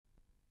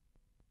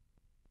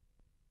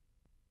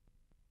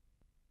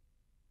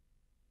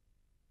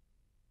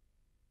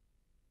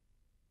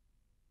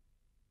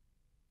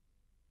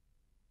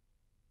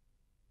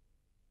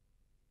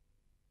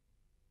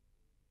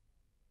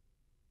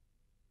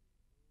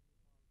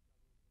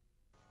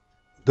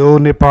Though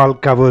Nepal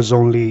covers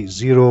only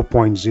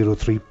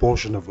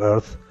 0.03% of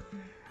Earth,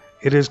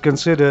 it is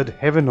considered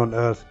heaven on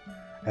earth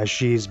as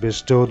she is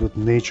bestowed with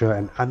nature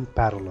and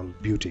unparalleled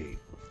beauty.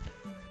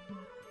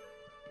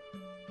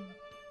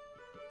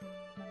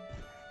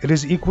 It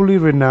is equally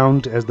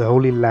renowned as the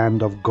holy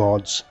land of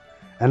gods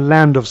and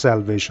land of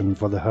salvation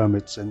for the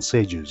hermits and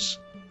sages.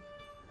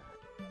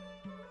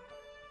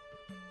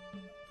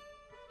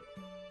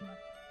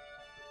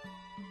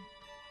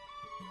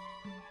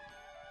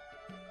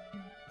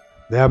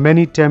 There are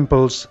many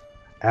temples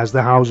as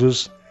the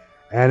houses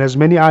and as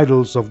many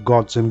idols of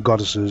gods and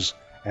goddesses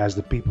as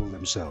the people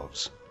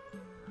themselves.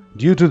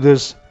 Due to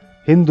this,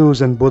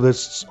 Hindus and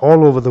Buddhists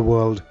all over the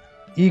world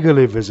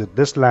eagerly visit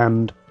this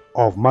land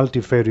of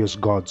multifarious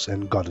gods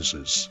and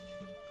goddesses.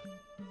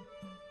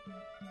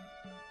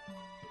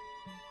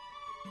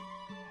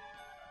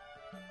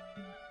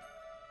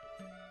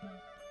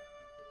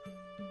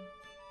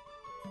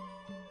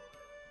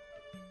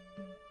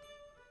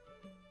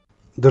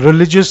 The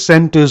religious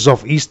centers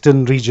of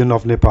eastern region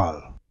of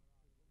Nepal.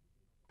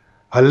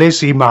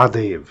 Halesi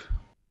Mahadev.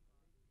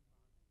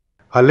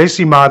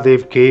 Halesi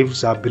Mahadev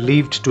caves are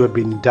believed to have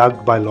been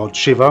dug by Lord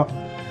Shiva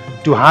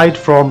to hide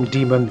from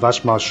demon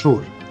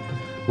Vashmashur,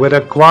 who had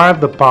acquired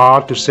the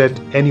power to set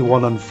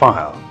anyone on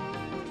fire.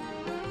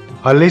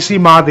 Halesi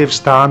Mahadev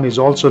Sthan is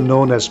also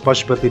known as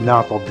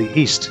Pashupatinath of the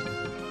East.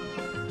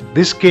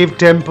 This cave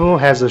temple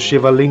has a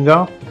Shiva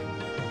Linga.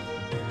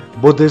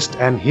 Buddhist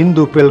and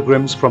Hindu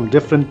pilgrims from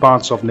different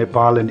parts of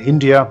Nepal and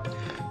India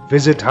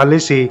visit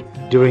Halesi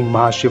during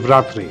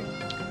Mahashivratri,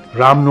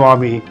 Ram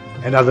Navami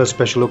and other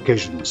special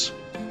occasions.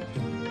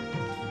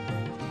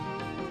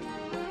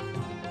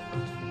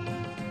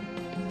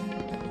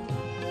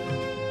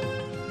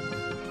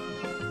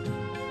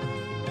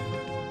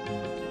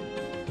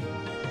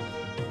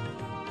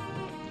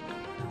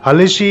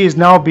 Halesi is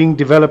now being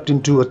developed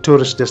into a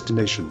tourist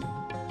destination.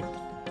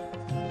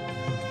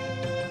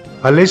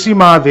 Halesi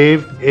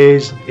Mahadev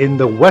is in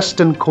the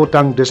western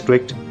Khotang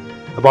district,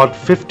 about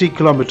 50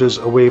 kilometers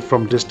away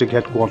from district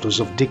headquarters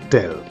of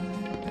Diktel.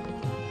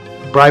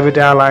 Private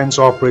airlines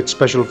operate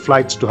special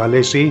flights to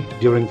Halesi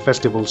during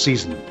festival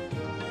season.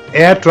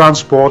 Air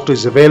transport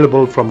is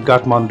available from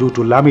Kathmandu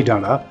to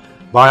Lamidana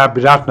via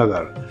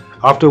Biratnagar,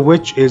 after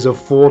which is a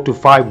 4 to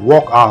 5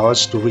 walk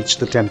hours to reach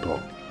the temple.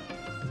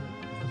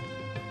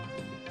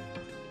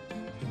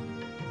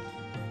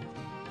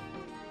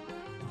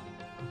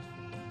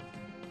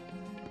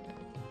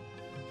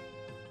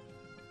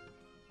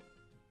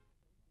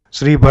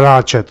 Sri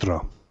Bara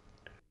Kshetra.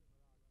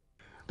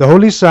 The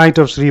holy site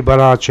of Sri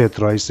Bara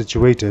Kshetra is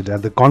situated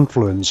at the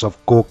confluence of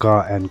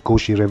Koka and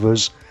Koshi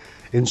rivers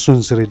in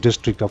Sunsari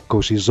district of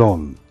Koshi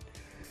zone.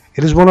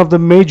 It is one of the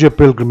major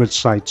pilgrimage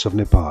sites of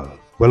Nepal,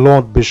 where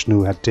Lord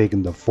Vishnu had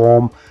taken the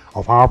form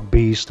of half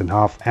beast and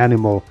half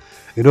animal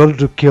in order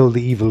to kill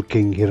the evil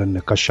king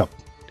Hiranyakashipu,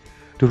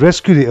 to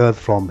rescue the earth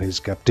from his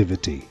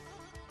captivity.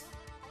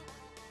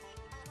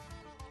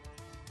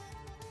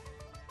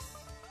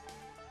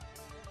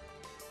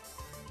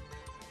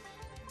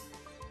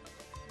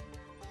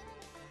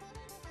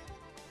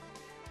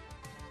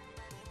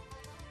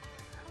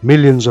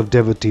 Millions of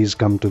devotees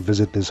come to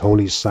visit this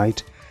holy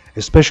site,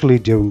 especially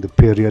during the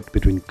period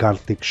between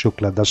Kartik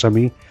Shukla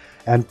Dashami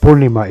and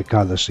Purnima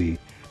Ekadasi,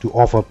 to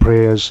offer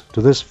prayers to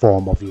this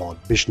form of Lord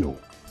Vishnu.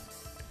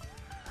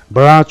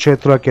 Bara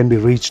Kshetra can be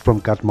reached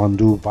from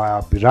Kathmandu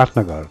via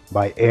Biratnagar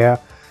by air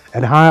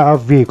and hire a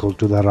vehicle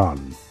to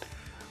Dharan.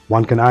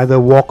 One can either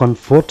walk on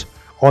foot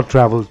or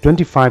travel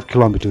 25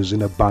 kilometers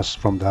in a bus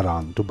from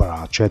Dharan to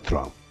Bara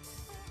Kshetra.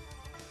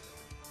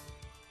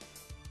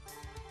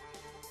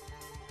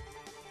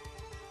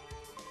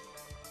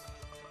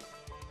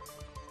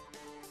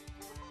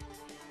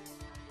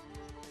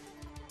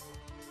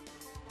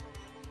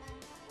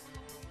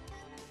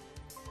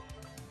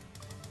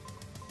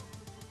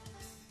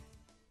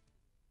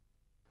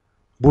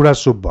 Bura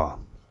Subba.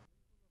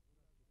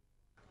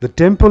 The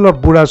temple of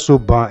Bura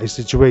Subba is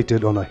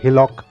situated on a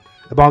hillock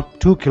about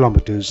 2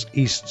 kilometers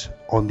east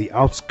on the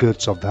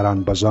outskirts of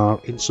Dharan Bazar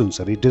in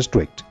Sunsari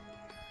district.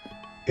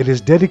 It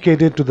is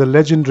dedicated to the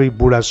legendary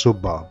Bura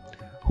Subba,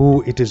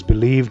 who it is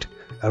believed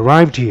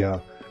arrived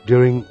here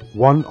during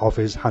one of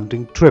his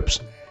hunting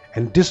trips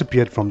and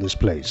disappeared from this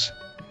place.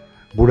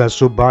 Bura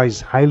Subba is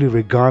highly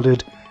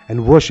regarded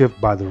and worshipped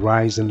by the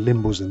Rais and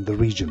Limbus in the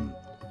region.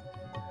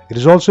 It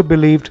is also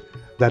believed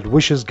that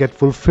wishes get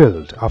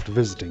fulfilled after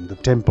visiting the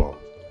temple.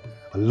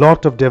 A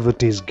lot of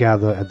devotees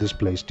gather at this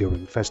place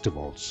during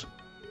festivals.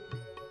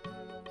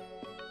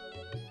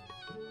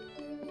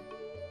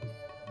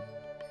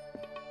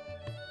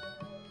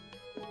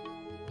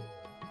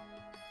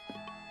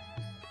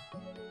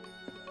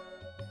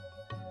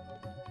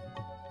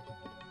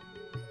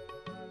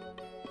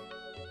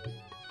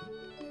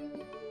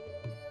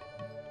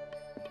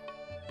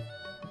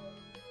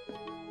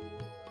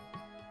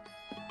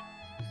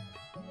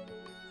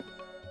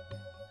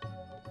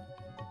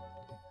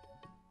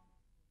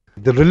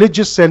 The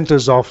religious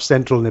centers of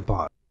central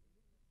Nepal.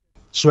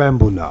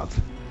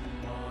 Swambhunath.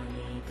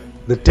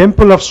 The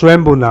temple of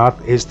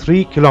Swambhunath is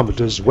 3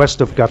 kilometers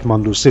west of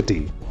Kathmandu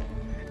city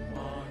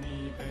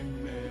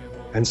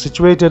and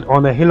situated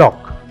on a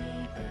hillock.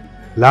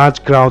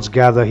 Large crowds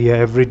gather here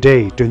every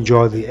day to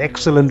enjoy the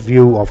excellent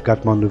view of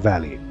Kathmandu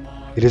Valley.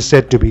 It is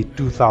said to be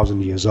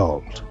 2000 years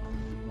old.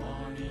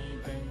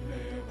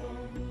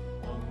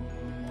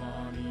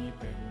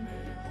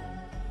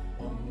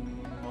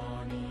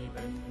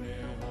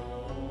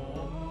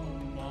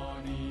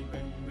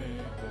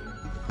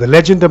 The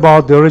legend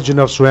about the origin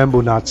of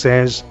Swambhunath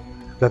says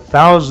that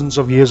thousands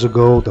of years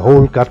ago the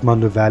whole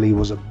Kathmandu Valley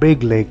was a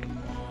big lake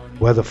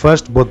where the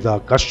first Buddha,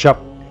 Kashyap,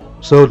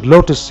 sowed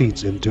lotus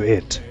seeds into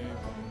it.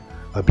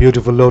 A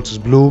beautiful lotus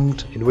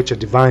bloomed in which a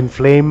divine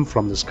flame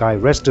from the sky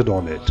rested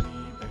on it.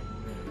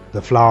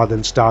 The flower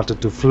then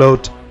started to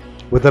float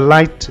with the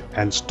light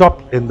and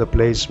stopped in the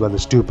place where the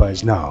stupa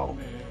is now.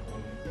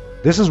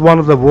 This is one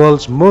of the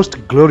world's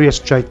most glorious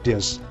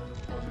chaityas,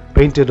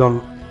 painted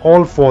on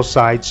all 4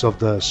 sides of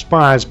the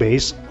spire's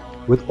base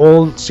with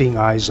all-seeing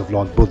eyes of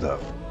Lord Buddha.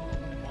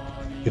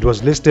 It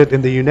was listed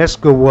in the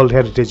UNESCO World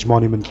Heritage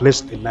Monument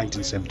list in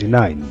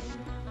 1979.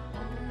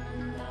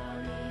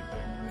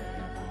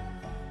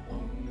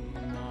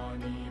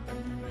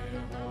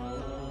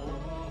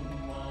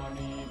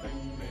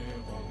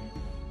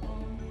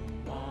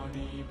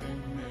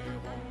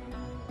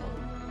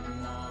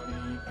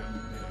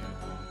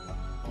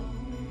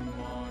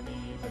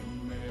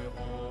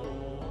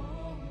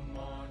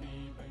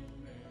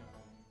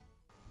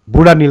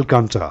 Buddha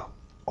Nilkantha,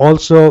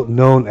 also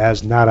known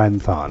as Narayan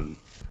Than.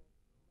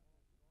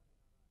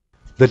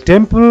 The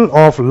temple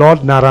of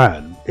Lord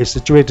Narayan is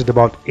situated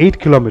about 8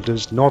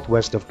 kilometers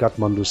northwest of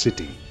Kathmandu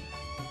city.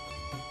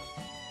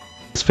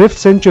 This 5th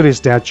century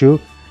statue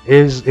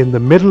is in the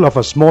middle of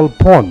a small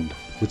pond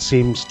which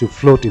seems to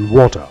float in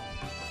water.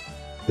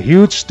 The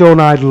huge stone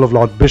idol of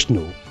Lord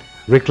Vishnu,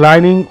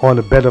 reclining on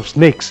a bed of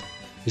snakes,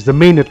 is the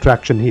main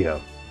attraction here.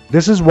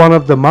 This is one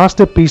of the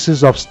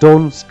masterpieces of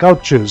stone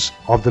sculptures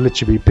of the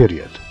Lichavi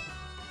period.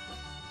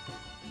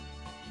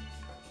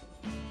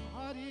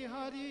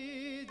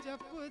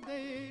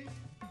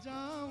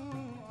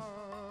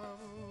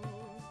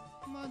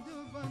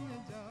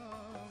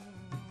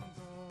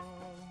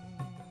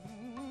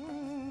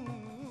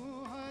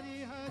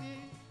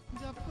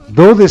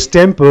 Though this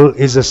temple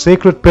is a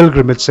sacred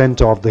pilgrimage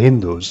center of the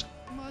Hindus,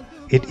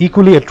 it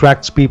equally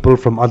attracts people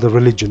from other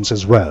religions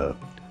as well.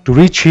 To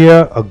reach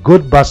here, a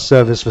good bus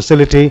service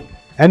facility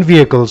and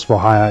vehicles for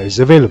hire is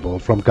available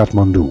from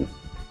Kathmandu.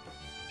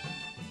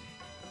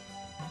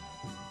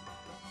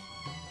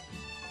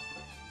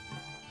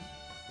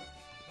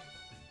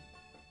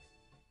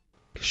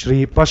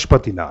 Sri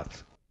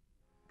Pashupatinath.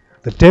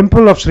 The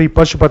temple of Sri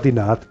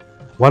Pashupatinath,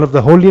 one of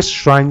the holiest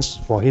shrines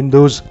for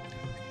Hindus.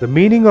 The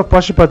meaning of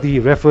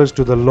Pashupati refers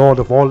to the Lord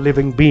of all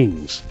living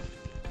beings.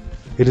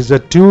 It is a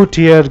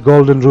 2-tiered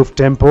golden roof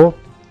temple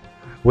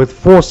with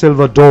 4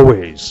 silver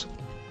doorways.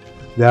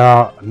 There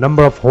are a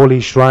number of holy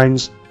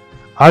shrines,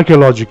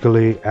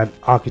 archaeologically and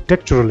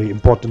architecturally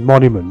important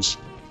monuments,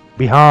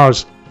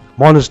 bihars,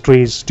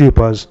 monasteries,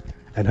 stupas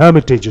and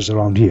hermitages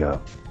around here.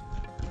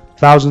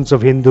 Thousands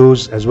of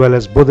Hindus as well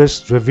as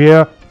Buddhists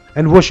revere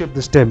and worship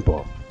this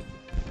temple.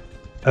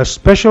 A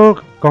special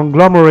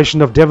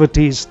conglomeration of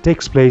devotees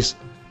takes place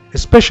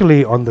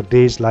especially on the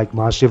days like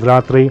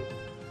Mahashivratri,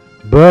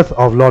 birth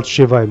of Lord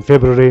Shiva in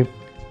February,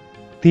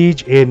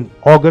 Tej in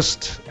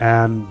August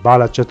and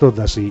Bala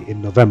Chaturdasi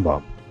in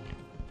November.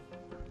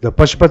 The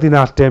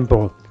Pashupatinath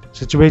temple,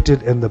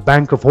 situated in the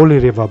bank of holy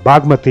river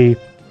Bagmati,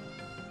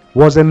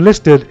 was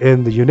enlisted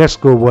in the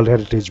UNESCO World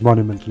Heritage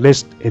Monument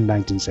list in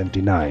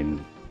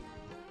 1979.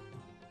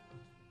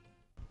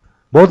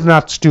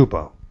 Bodhnath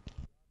Stupa.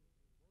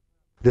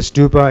 This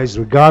stupa is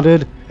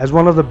regarded as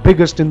one of the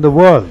biggest in the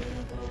world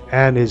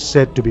and is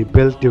said to be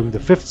built during the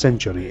 5th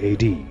century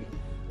AD.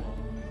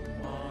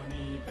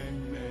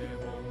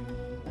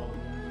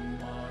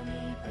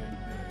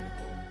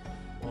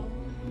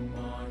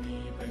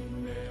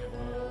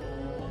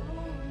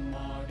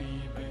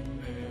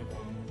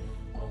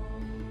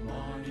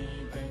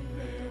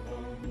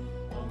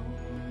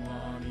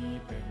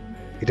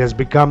 It has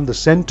become the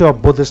center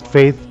of Buddhist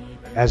faith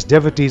as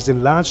devotees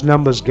in large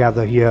numbers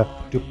gather here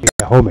to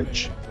pay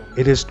homage.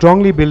 It is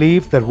strongly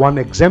believed that one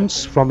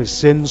exempts from his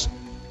sins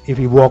if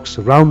he walks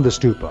around the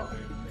stupa.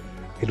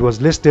 It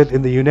was listed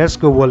in the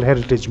UNESCO World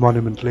Heritage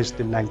Monument list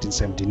in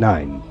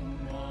 1979.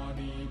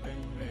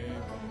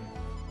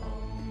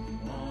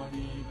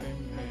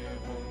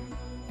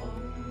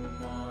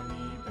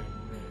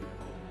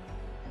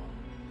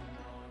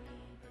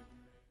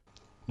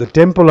 The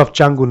Temple of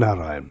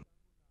Changunarayan.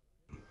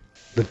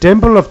 The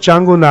temple of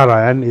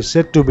Changunarayan is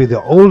said to be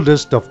the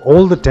oldest of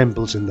all the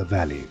temples in the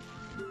valley.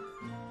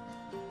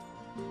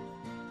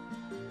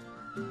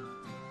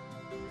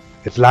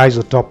 It lies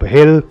atop a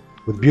hill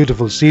with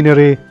beautiful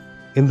scenery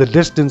in the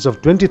distance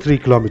of 23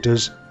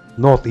 kilometers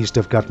northeast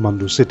of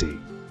Kathmandu city.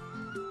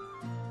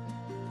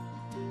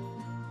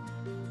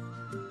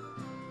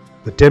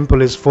 The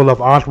temple is full of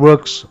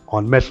artworks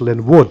on metal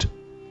and wood.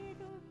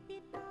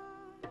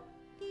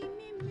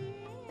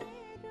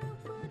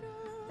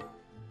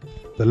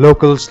 The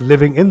locals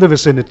living in the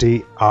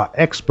vicinity are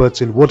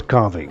experts in wood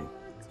carving.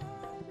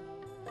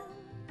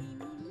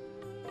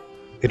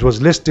 It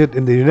was listed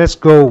in the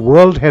UNESCO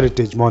World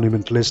Heritage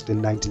Monument list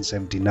in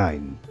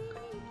 1979.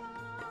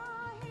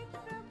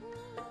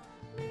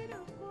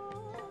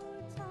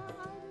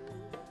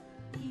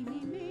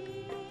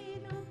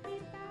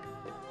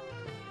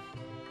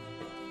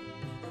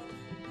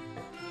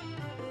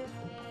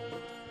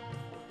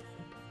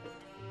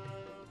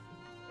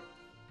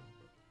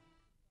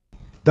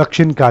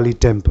 Dakshin Kali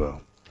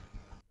Temple.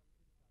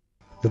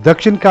 The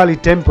Dakshin Kali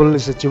Temple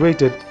is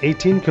situated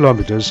 18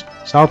 kilometers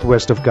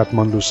southwest of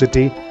Kathmandu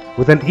city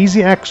with an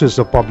easy access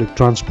of public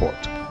transport.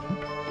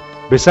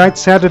 Besides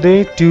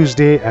Saturday,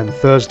 Tuesday and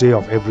Thursday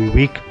of every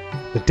week,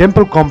 the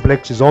temple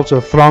complex is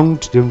also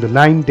thronged during the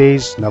 9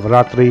 days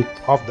Navaratri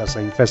of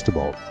Dasai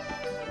festival.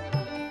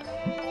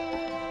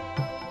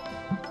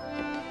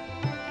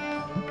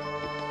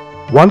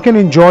 One can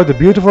enjoy the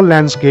beautiful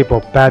landscape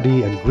of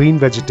paddy and green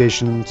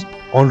vegetations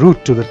en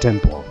route to the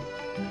temple.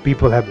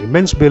 People have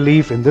immense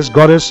belief in this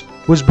goddess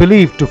who is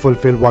believed to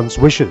fulfill one's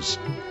wishes.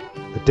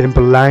 The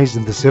temple lies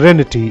in the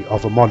serenity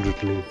of a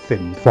moderately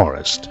thin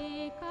forest.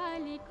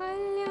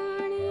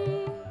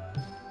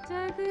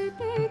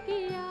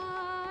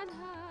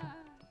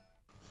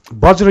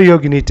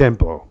 Vajrayogini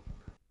Temple.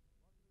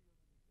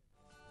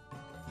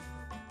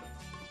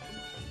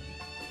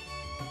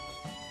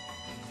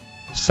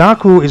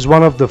 Sakhu is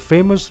one of the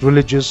famous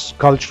religious,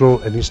 cultural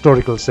and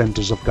historical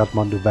centers of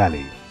Kathmandu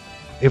Valley.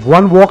 If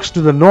one walks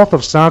to the north of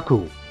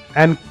Sakhu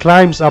and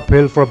climbs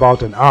uphill for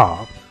about an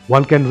hour,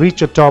 one can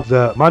reach atop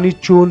the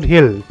Manichund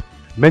hill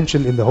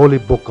mentioned in the holy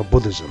book of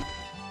Buddhism.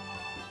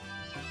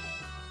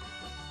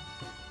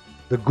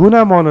 The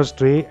Guna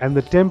monastery and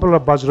the temple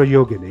of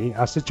Vajrayogini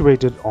are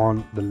situated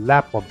on the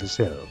lap of this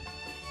hill.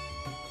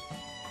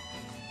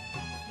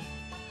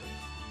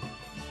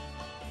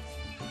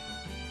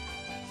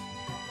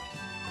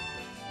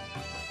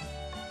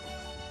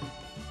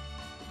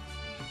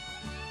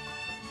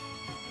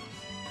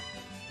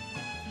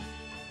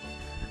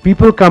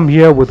 People come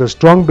here with a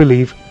strong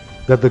belief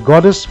that the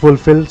goddess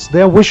fulfills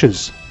their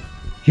wishes.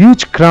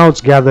 Huge crowds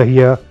gather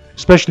here,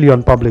 especially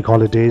on public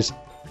holidays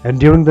and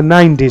during the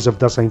 9 days of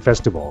Dasai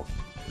festival,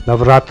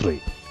 Navaratri.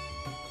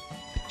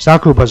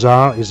 Sakhu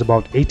Bazaar is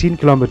about 18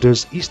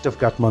 kilometers east of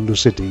Kathmandu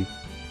city,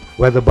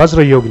 where the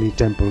Vajrayogini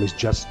temple is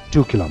just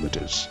 2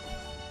 kilometers.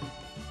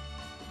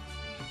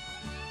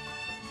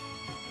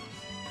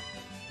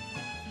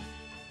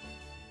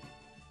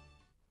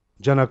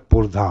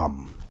 Janakpur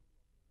Dham.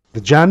 The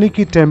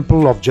Janaki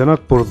temple of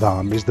Janakpur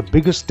Dham is the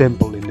biggest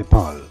temple in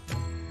Nepal.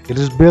 It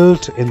is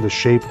built in the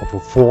shape of a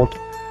fort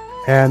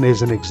and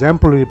is an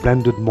exemplary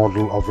blended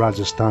model of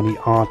Rajasthani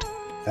art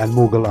and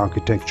Mughal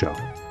architecture.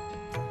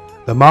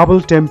 The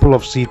marble temple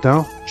of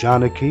Sita,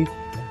 Janaki,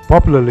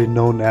 popularly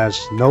known as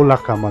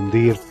Naulakha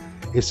Mandir,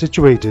 is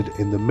situated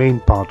in the main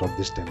part of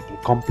this temple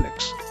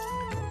complex.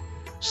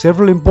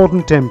 Several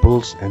important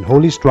temples and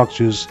holy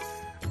structures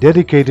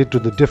dedicated to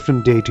the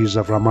different deities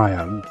of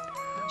Ramayana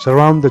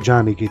surround the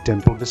Janaki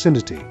temple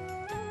vicinity.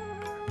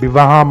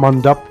 Vivaha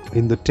Mandap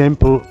in the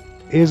temple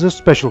is a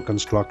special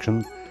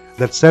construction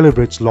that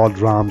celebrates Lord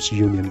Ram's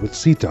union with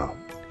Sita.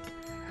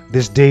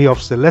 This day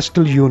of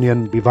celestial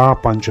union,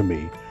 Vivaha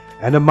Panchami,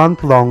 and a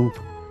month-long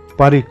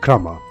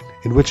parikrama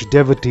in which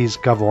devotees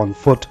cover on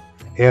foot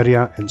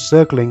area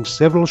encircling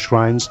several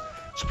shrines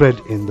spread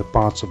in the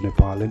parts of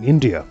Nepal and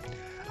India,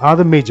 are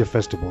the major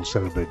festivals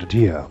celebrated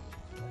here.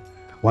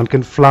 One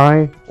can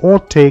fly or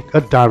take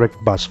a direct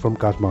bus from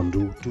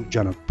Kathmandu to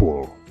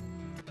Janakpur.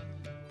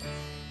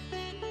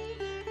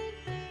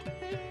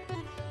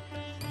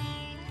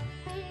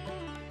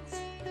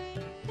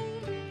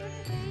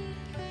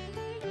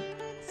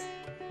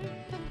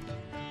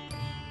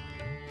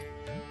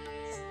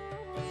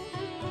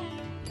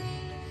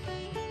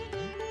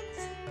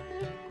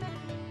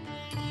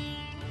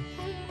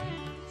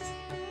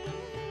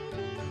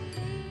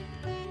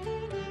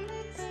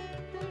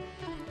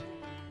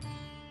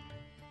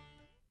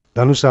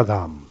 Dhanusa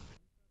Dham.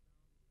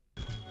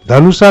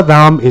 Dhanusa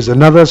Dham is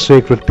another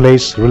sacred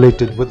place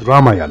related with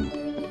Ramayana.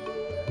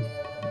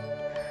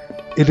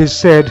 It is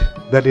said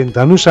that in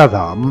Dhanusa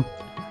Dham,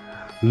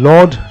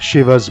 Lord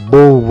Shiva's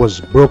bow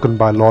was broken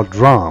by Lord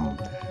Ram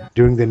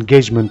during the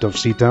engagement of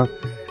Sita,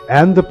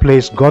 and the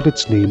place got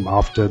its name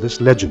after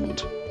this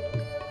legend.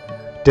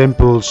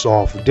 Temples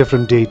of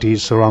different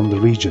deities surround the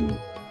region.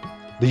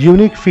 The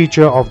unique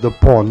feature of the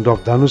pond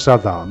of Dhanusa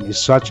Dham is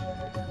such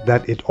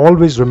that it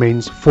always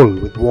remains full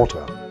with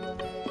water.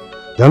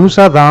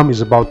 Dhanusa Dham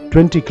is about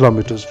 20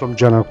 kilometers from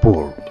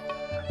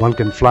Janakpur. One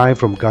can fly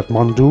from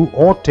Kathmandu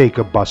or take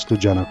a bus to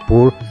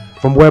Janakpur,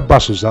 from where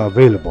buses are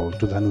available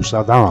to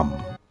Dhanusa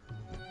Dham.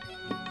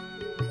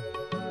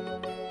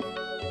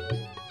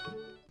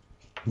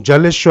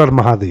 Jaleshwar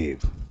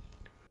Mahadev.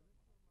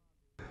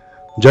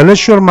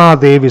 Jaleshwar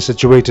Mahadev is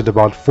situated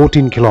about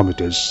 14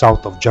 kilometers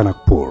south of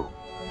Janakpur.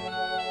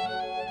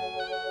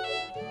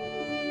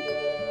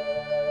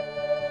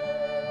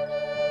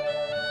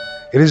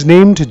 It is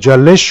named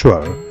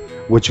Jaleshwar,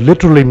 which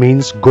literally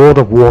means God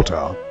of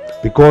water,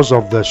 because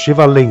of the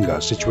Shiva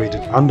Linga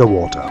situated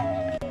underwater.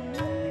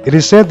 It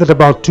is said that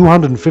about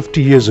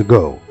 250 years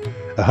ago,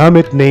 a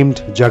hermit named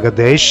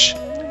Jagadesh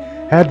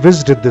had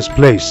visited this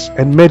place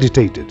and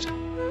meditated.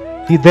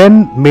 He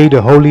then made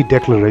a holy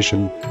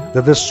declaration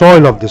that the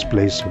soil of this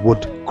place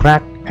would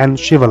crack and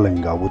Shiva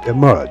Linga would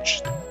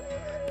emerge.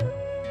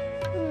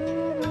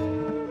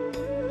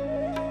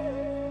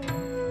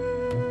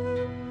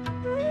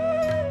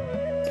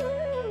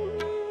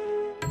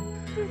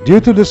 Due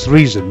to this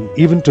reason,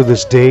 even to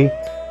this day,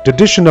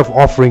 tradition of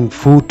offering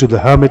food to the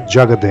hermit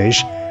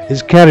Jagadesh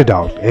is carried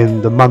out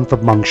in the month of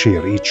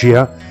Mangshir each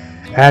year,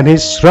 and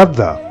his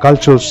Shraddha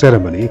cultural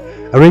ceremony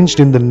arranged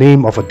in the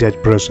name of a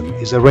dead person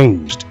is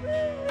arranged.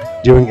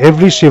 During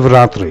every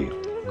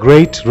Shivaratri,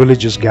 great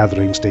religious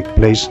gatherings take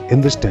place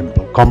in this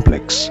temple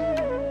complex.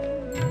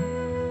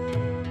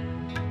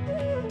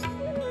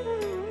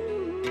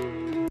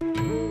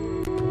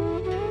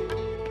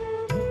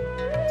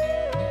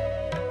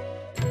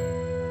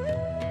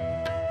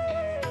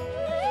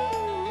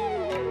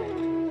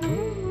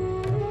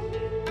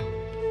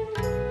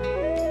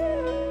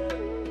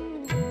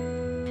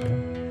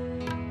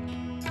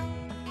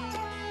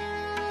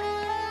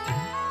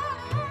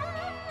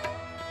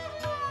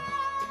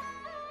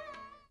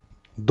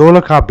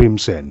 Dholaka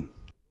Bhimsen.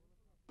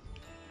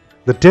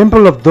 The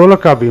temple of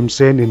Dholaka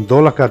Bhimsen in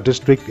Dholaka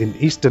district in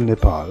eastern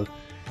Nepal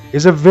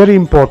is a very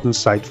important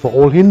site for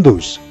all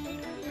Hindus.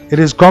 It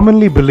is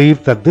commonly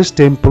believed that this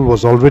temple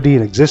was already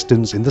in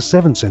existence in the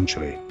 7th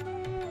century.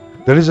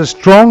 There is a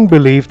strong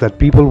belief that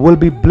people will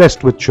be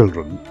blessed with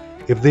children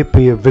if they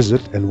pay a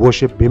visit and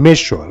worship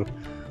Bhimeshwar,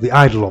 the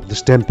idol of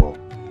this temple.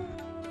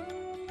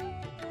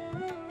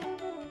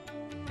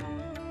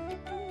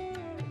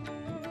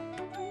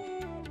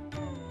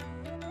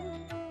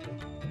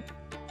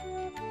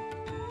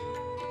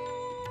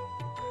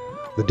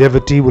 The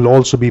devotee will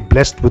also be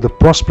blessed with a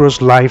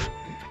prosperous life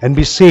and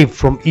be saved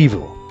from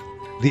evil.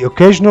 The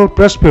occasional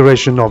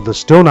perspiration of the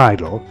stone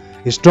idol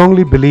is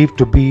strongly believed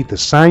to be the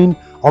sign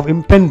of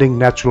impending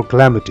natural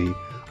calamity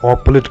or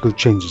political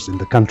changes in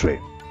the country.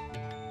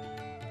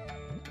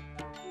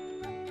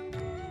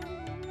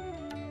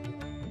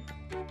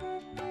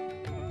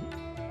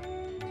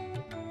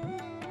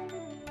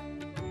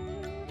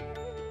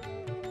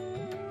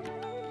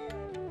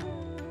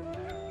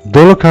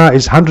 Dholaka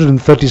is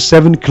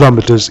 137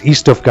 kilometers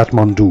east of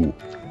Kathmandu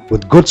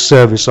with good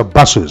service of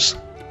buses.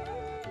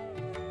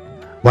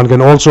 One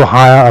can also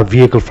hire a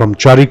vehicle from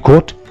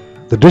Charikot,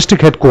 the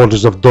district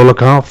headquarters of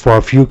Dholaka, for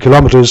a few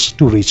kilometers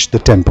to reach the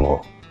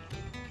temple.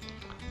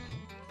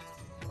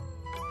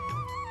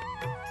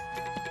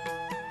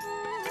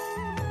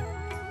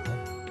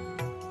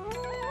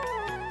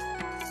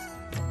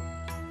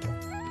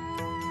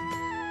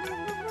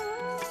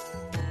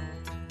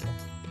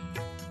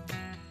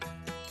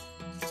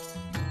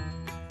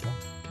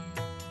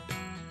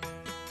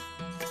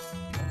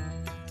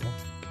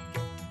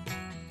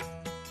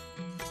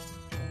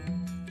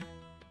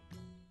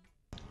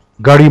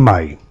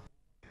 Gadimai.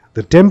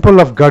 The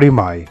temple of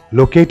Gadimai,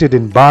 located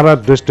in Bara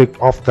district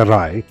of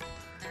Tarai,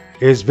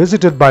 is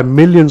visited by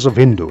millions of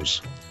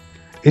Hindus.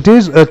 It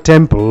is a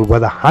temple where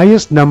the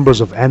highest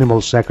numbers of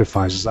animal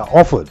sacrifices are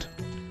offered.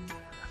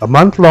 A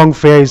month-long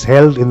fair is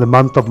held in the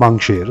month of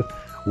Mangshir,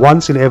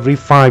 once in every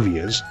 5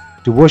 years,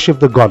 to worship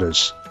the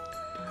goddess.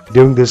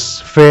 During this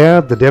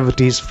fair, the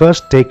devotees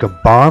first take a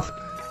bath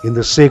in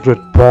the sacred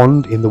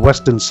pond in the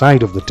western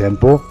side of the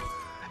temple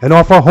and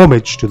offer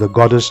homage to the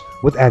goddess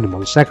with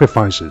animal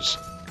sacrifices.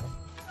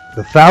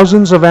 The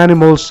thousands of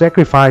animals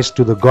sacrificed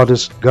to the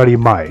goddess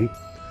Gadimai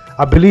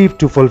are believed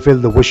to fulfill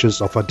the wishes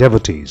of her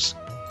devotees.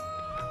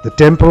 The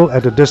temple,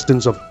 at a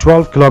distance of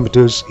 12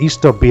 kilometers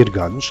east of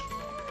Birganj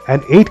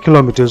and 8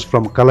 kilometers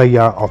from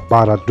Kalaya of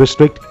Bara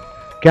district,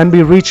 can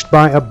be reached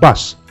by a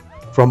bus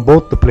from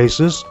both the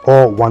places,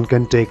 or one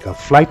can take a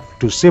flight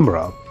to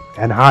Simra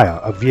and hire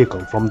a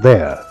vehicle from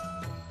there.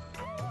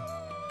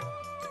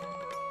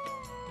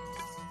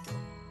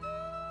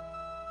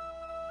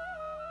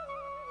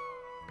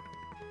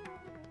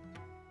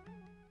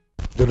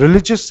 The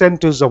religious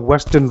centers of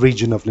western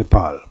region of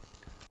Nepal.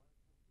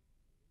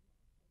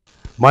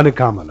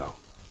 Manokamana.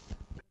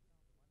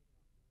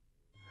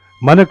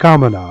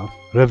 Manokamana,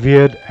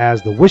 revered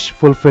as the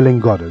wish-fulfilling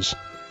goddess,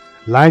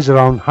 lies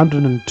around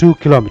 102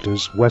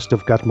 kilometers west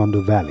of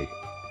Kathmandu Valley.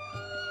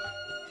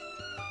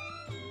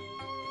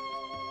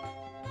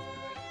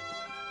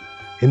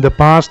 In the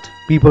past,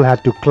 people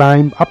had to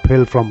climb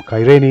uphill from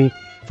Kaireni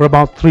for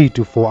about 3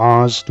 to 4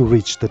 hours to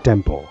reach the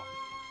temple.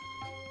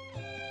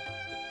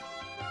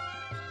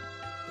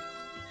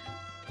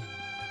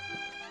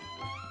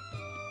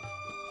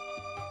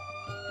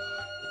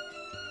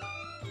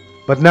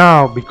 But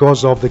now,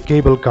 because of the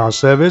cable car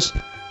service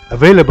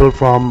available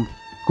from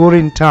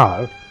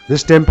Korintar,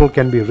 this temple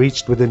can be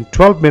reached within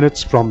 12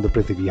 minutes from the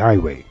Prithvi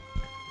highway.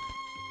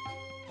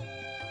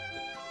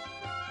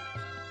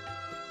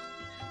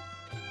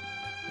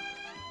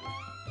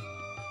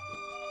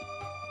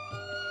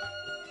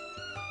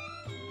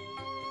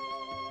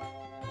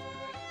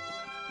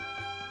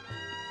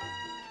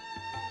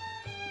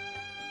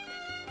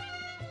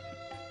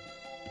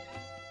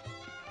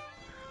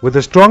 With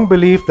a strong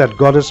belief that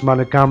goddess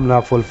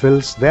Manakamna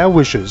fulfills their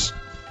wishes,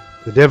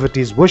 the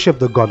devotees worship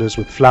the goddess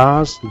with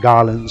flowers,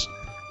 garlands,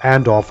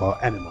 and offer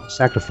animal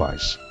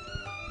sacrifice.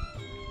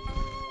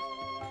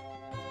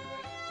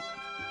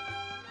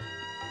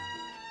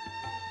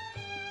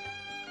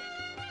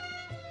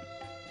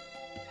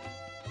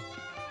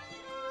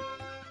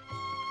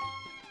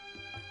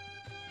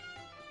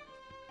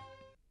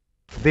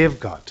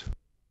 Devghat.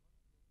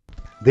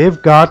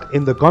 Devghat,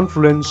 in the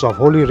confluence of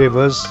holy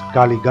rivers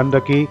Kali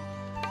Gandaki,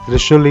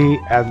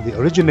 Trishuli, and the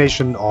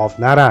origination of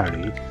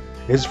Narayani,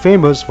 is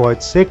famous for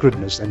its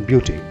sacredness and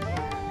beauty.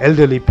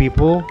 Elderly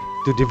people,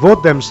 to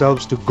devote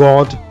themselves to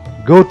God,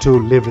 go to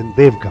live in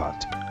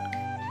Devghat.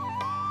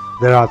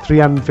 There are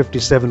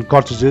 357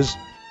 cottages,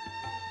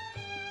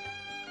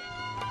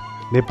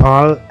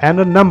 Nepal, and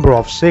a number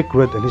of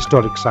sacred and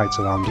historic sites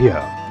around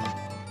here.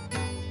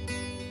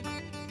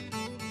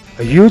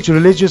 A huge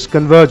religious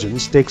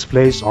convergence takes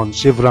place on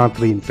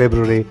Shivratri in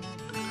February,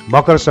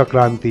 Makar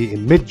Sankranti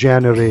in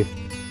mid-January,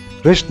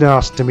 Krishna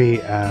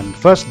Ashtami and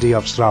first day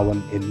of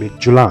Shravan in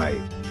mid-July.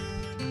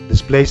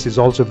 This place is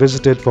also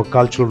visited for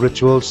cultural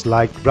rituals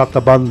like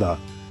Vratabandha,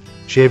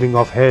 shaving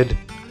of head,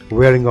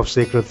 wearing of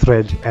sacred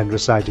thread and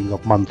reciting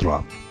of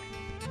mantra.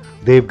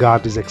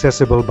 Devghat is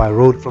accessible by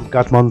road from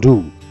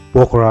Kathmandu,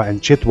 Pokhara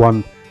and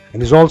Chitwan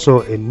and is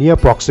also in near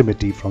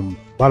proximity from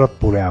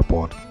Bharatpur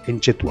Airport in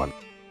Chitwan.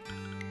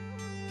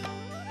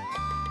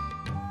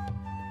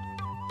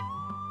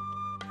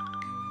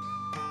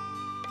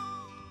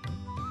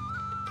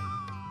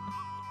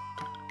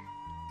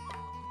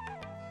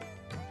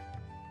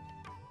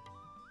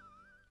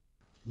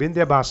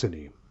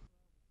 Vindhyabhasini.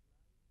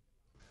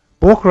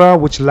 Pokhara,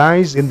 which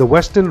lies in the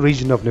western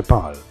region of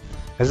Nepal,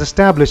 has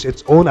established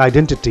its own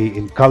identity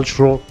in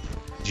cultural,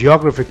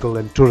 geographical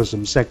and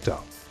tourism sector.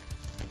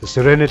 The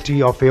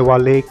serenity of Ewa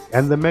Lake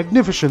and the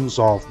magnificence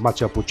of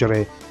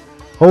Machapuchare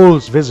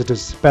holds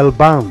visitors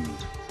spellbound.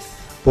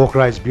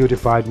 Pokhara is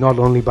beautified not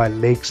only by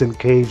lakes and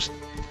caves,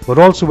 but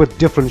also with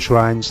different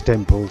shrines,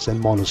 temples and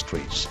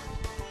monasteries.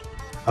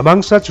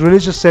 Among such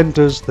religious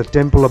centers, the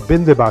temple of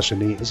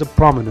Vindhyabhasini is a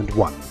prominent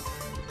one.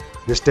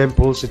 This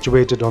temple,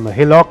 situated on a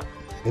hillock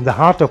in the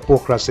heart of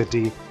Pokhara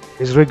city,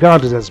 is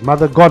regarded as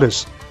Mother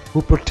Goddess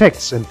who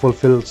protects and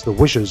fulfills the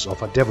wishes of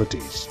her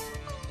devotees.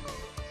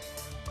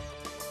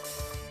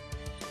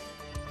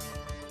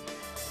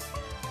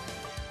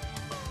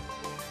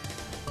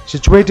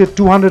 Situated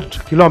 200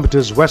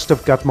 kilometers west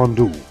of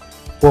Kathmandu,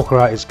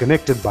 Pokhara is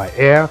connected by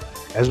air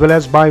as well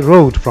as by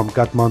road from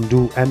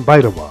Kathmandu and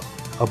Bhairava,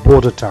 a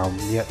border town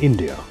near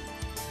India.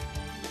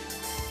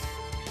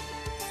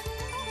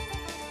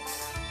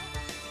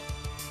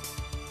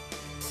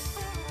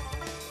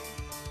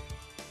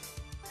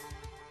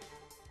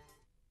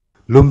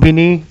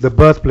 Lumbini, the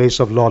birthplace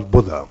of Lord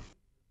Buddha.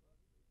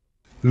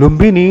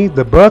 Lumbini,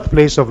 the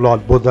birthplace of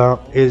Lord Buddha,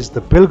 is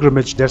the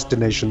pilgrimage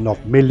destination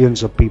of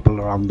millions of people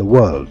around the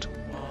world.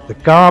 The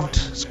carved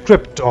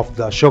script of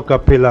the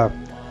Ashoka pillar,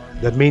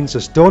 that means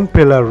a stone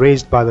pillar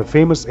raised by the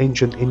famous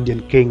ancient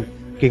Indian king,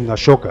 King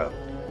Ashoka,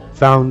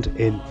 found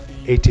in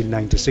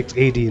 1896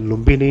 AD in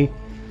Lumbini,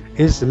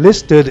 is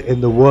listed in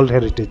the World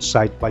Heritage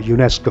Site by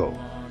UNESCO.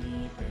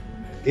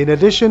 In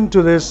addition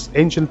to this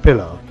ancient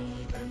pillar,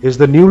 is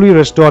the newly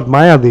restored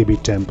Maya Devi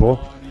temple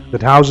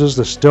that houses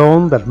the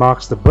stone that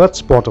marks the birth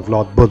spot of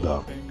Lord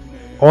Buddha.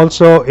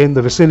 Also in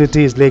the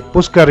vicinity is Lake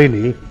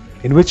Puskarini,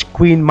 in which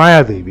Queen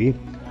Maya Devi,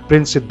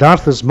 Prince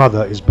Siddhartha's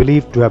mother, is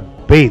believed to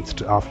have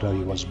bathed after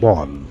he was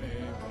born.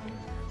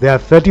 There are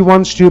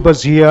 31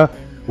 stupas here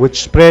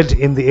which spread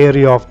in the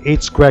area of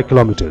 8 square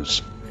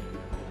kilometers.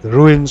 The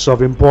ruins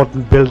of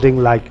important building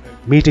like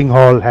Meeting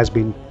Hall has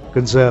been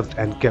conserved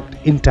and kept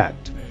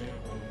intact.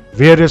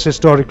 Various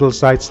historical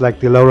sites like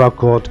Tilaura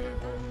Court,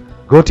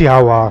 Goti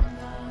Hawa,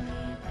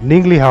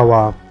 Ningli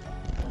Hawa,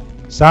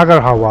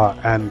 Sagar Hawa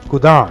and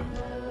Kudan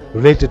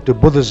related to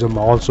Buddhism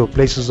are also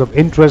places of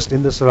interest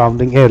in the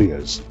surrounding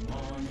areas.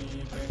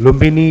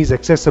 Lumbini is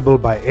accessible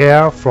by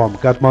air from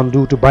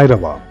Kathmandu to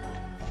Bhairava.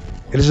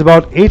 It is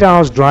about 8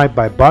 hours drive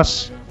by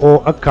bus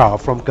or a car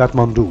from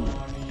Kathmandu.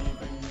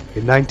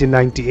 In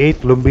 1998,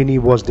 Lumbini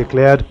was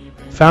declared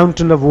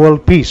Fountain of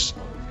World Peace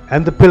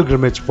and the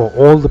pilgrimage for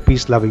all the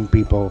peace-loving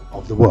people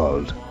of the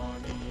world.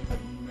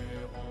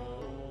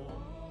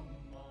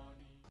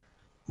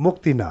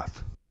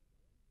 Muktinath.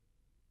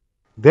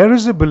 There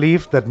is a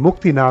belief that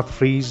Muktinath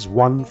frees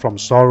one from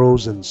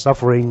sorrows and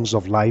sufferings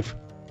of life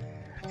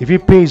if he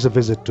pays a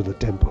visit to the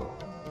temple.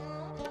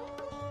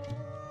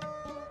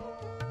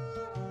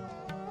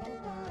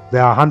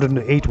 There are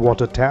 108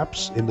 water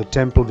taps in the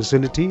temple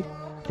vicinity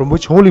from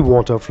which holy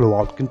water flow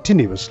out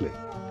continuously.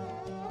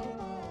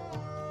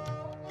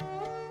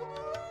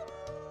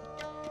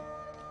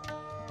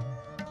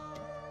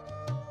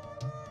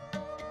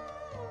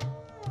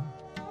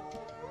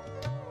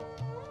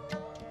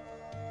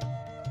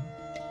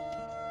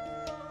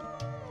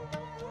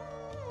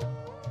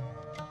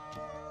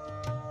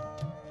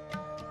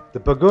 The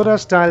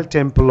pagoda-style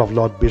temple of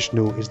Lord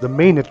Vishnu is the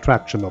main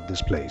attraction of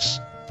this place.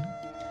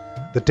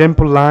 The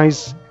temple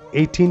lies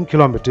 18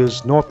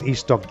 kilometers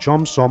northeast of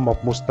Jomsom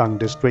of Mustang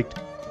district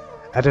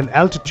at an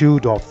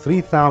altitude of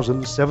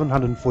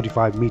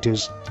 3,745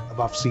 meters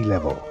above sea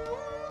level.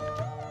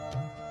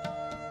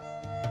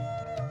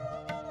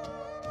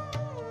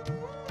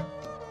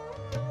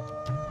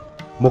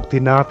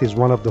 Muktinath is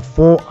one of the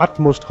 4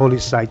 utmost holy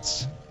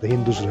sites the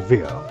Hindus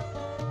revere.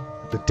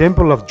 The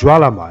temple of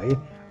Jwalamai,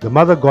 the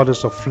mother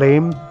goddess of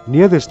flame,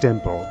 near this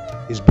temple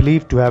is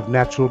believed to have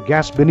natural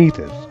gas beneath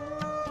it,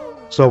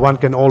 so one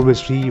can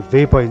always see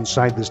vapor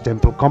inside this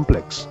temple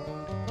complex.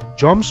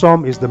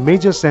 Jomsom is the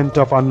major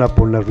center of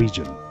Annapurna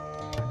region,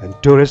 and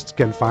tourists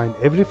can find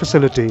every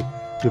facility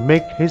to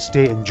make his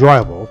stay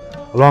enjoyable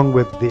along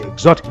with the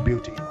exotic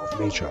beauty of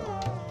nature.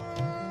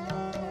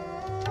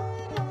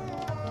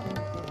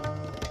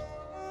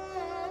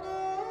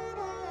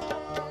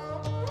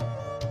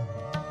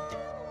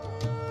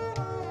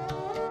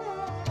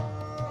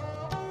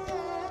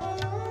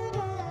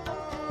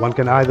 One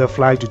can either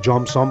fly to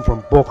Jomsom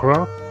from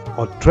Pokhara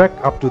or trek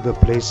up to the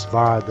place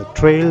via the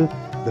trail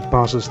that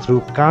passes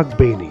through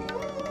Kagbeni.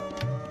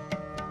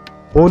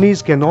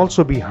 Ponies can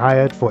also be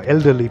hired for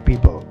elderly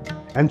people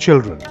and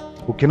children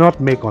who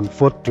cannot make on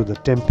foot to the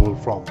temple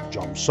from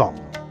Jomsom.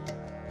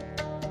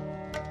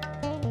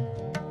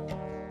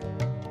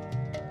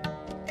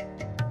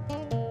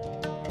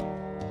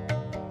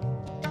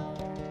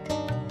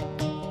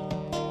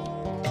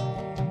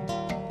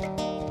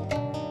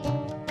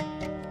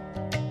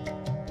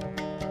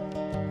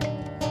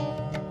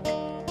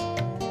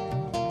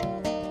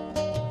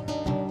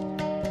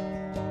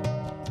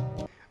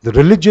 The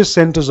religious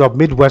centers of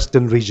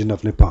Midwestern region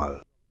of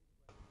Nepal.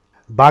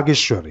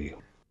 Bageshwari.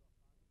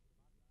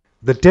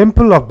 The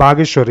temple of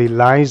Bageshwari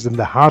lies in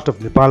the heart of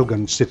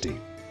Nepalganj city.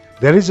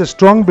 There is a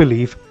strong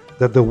belief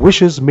that the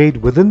wishes made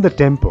within the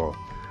temple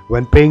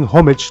when paying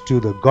homage to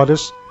the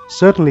goddess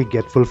certainly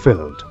get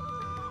fulfilled.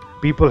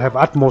 People have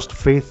utmost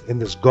faith in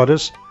this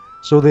goddess,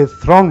 so they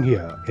throng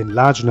here in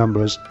large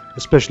numbers,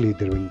 especially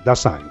during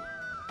Dasai.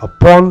 A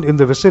pond in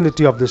the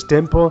vicinity of this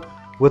temple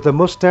with a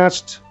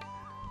mustached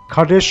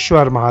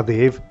Khadeshwar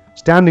Mahadev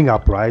standing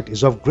upright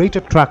is of great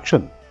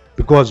attraction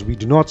because we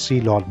do not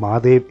see Lord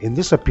Mahadev in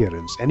this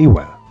appearance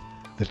anywhere.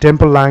 The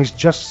temple lies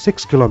just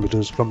 6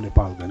 kilometers from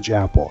Nepalganj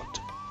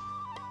airport.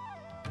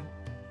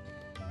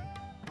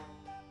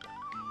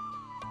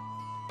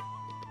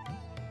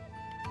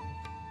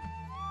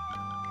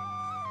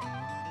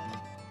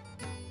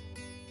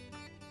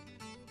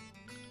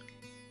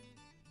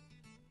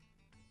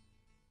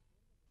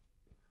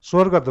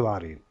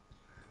 Swargadwari.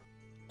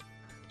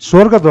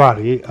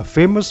 Swargadwari, a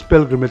famous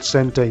pilgrimage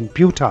center in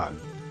Bhutan,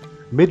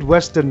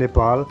 Midwestern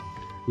Nepal,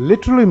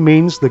 literally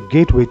means the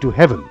gateway to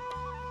heaven.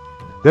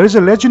 There is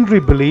a legendary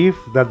belief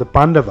that the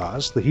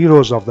Pandavas, the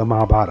heroes of the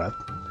Mahabharata,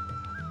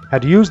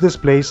 had used this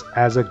place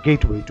as a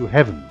gateway to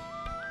heaven.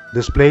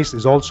 This place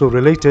is also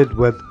related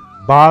with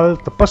Bal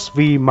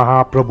Tapasvi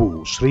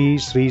Mahaprabhu Sri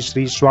Sri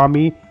Sri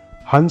Swami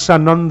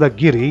Hansananda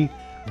Giri,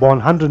 born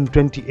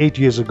 128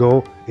 years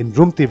ago in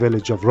Rumti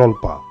village of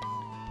Rolpa.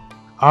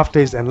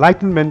 After his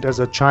enlightenment as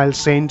a child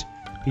saint,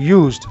 he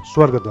used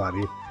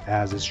Swargadwari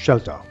as his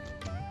shelter.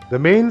 The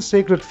main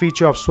sacred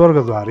feature of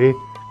Swargadwari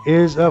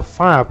is a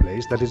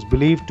fireplace that is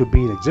believed to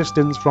be in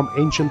existence from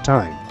ancient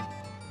time.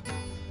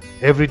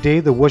 Every day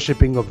the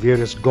worshipping of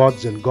various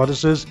gods and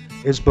goddesses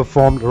is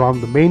performed around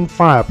the main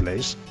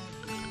fireplace,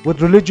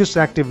 with religious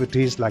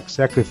activities like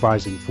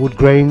sacrificing food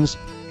grains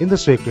in the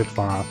sacred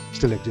fire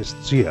still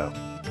exists here.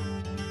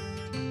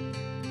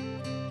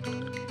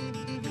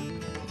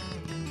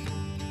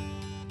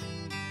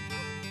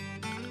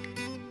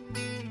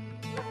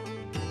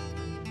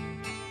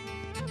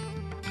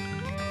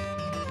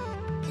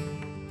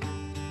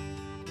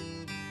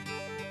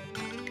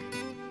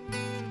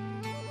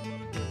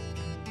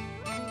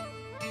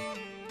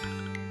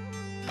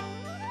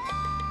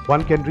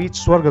 One can reach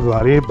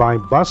Swargadwari by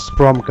bus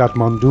from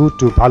Kathmandu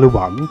to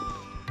Bhalubang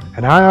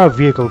and hire a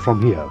vehicle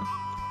from here.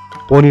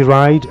 Pony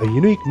ride, a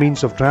unique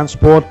means of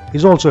transport,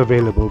 is also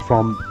available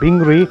from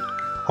Bingri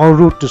en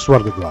route to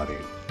Swargadwari.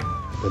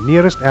 The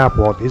nearest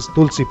airport is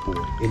Tulsipur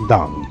in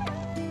Dang.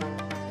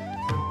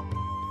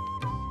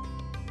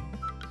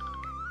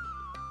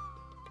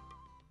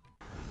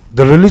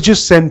 The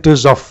religious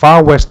centers of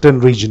far western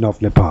region of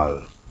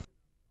Nepal.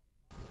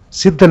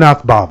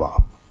 Siddhanath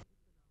Baba.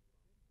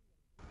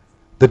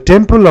 The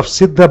temple of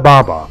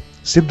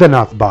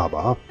Siddhanath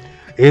Baba,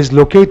 is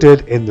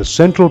located in the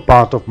central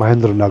part of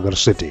Mahendranagar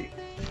city.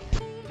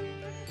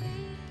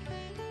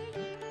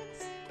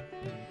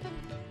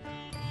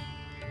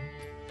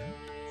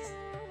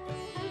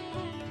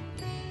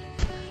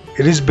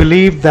 It is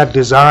believed that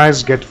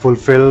desires get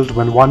fulfilled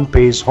when one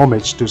pays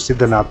homage to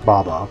Siddhanath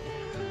Baba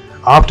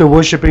after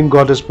worshipping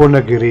goddess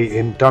Purnagiri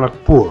in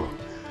Tanakpur,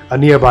 a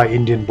nearby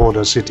Indian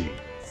border city.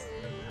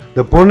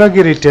 The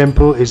Purnagiri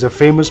temple is a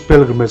famous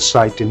pilgrimage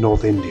site in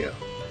North India.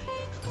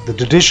 The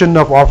tradition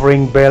of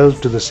offering bell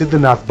to the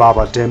Siddhanath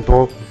Baba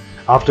temple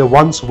after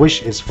one's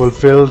wish is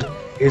fulfilled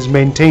is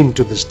maintained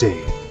to this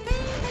day.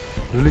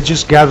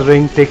 Religious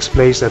gathering takes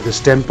place at this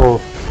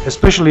temple,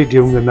 especially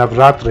during the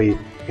Navratri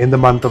in the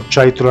month of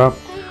Chaitra,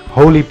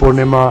 Holi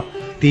Purnima,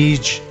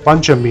 Tej,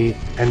 Panchami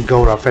and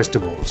Gaura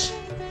festivals.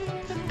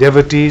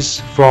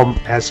 Devotees from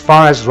as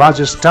far as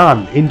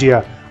Rajasthan,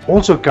 India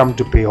also come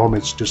to pay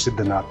homage to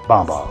Siddhanath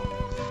Baba.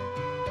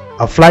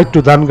 A flight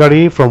to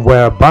Dhangari from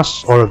where a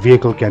bus or a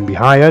vehicle can be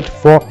hired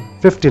for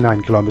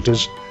 59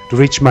 kilometers to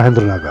reach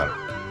Mahendranagar.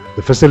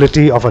 The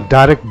facility of a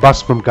direct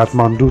bus from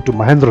Kathmandu to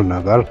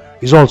Mahendranagar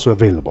is also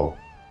available.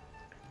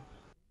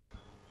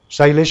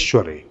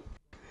 Saileshwari.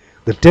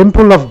 The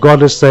temple of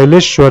goddess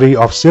Saileshwari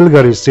of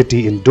Silgari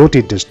city in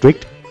Doti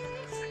district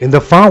in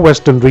the far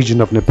western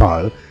region of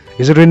Nepal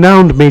is a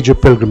renowned major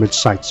pilgrimage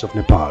site of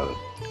Nepal.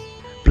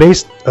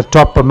 Placed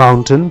atop a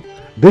mountain,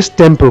 this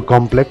temple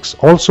complex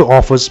also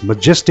offers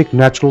majestic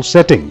natural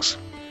settings.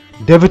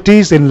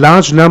 Devotees in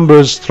large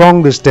numbers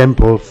throng this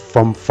temple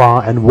from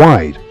far and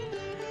wide.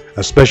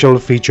 A special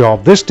feature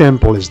of this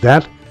temple is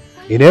that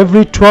in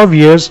every 12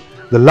 years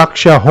the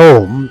Laksha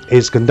Home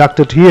is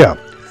conducted here,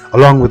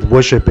 along with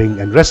worshipping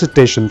and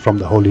recitation from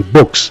the holy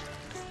books.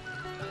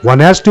 One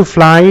has to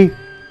fly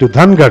to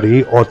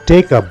Dhangari or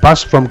take a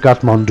bus from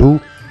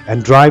Kathmandu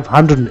and drive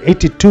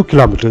 182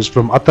 kilometers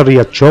from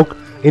Ataria Chowk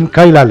in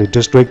Kailali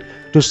district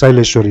to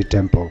Saileshwari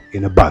temple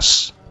in a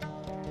bus.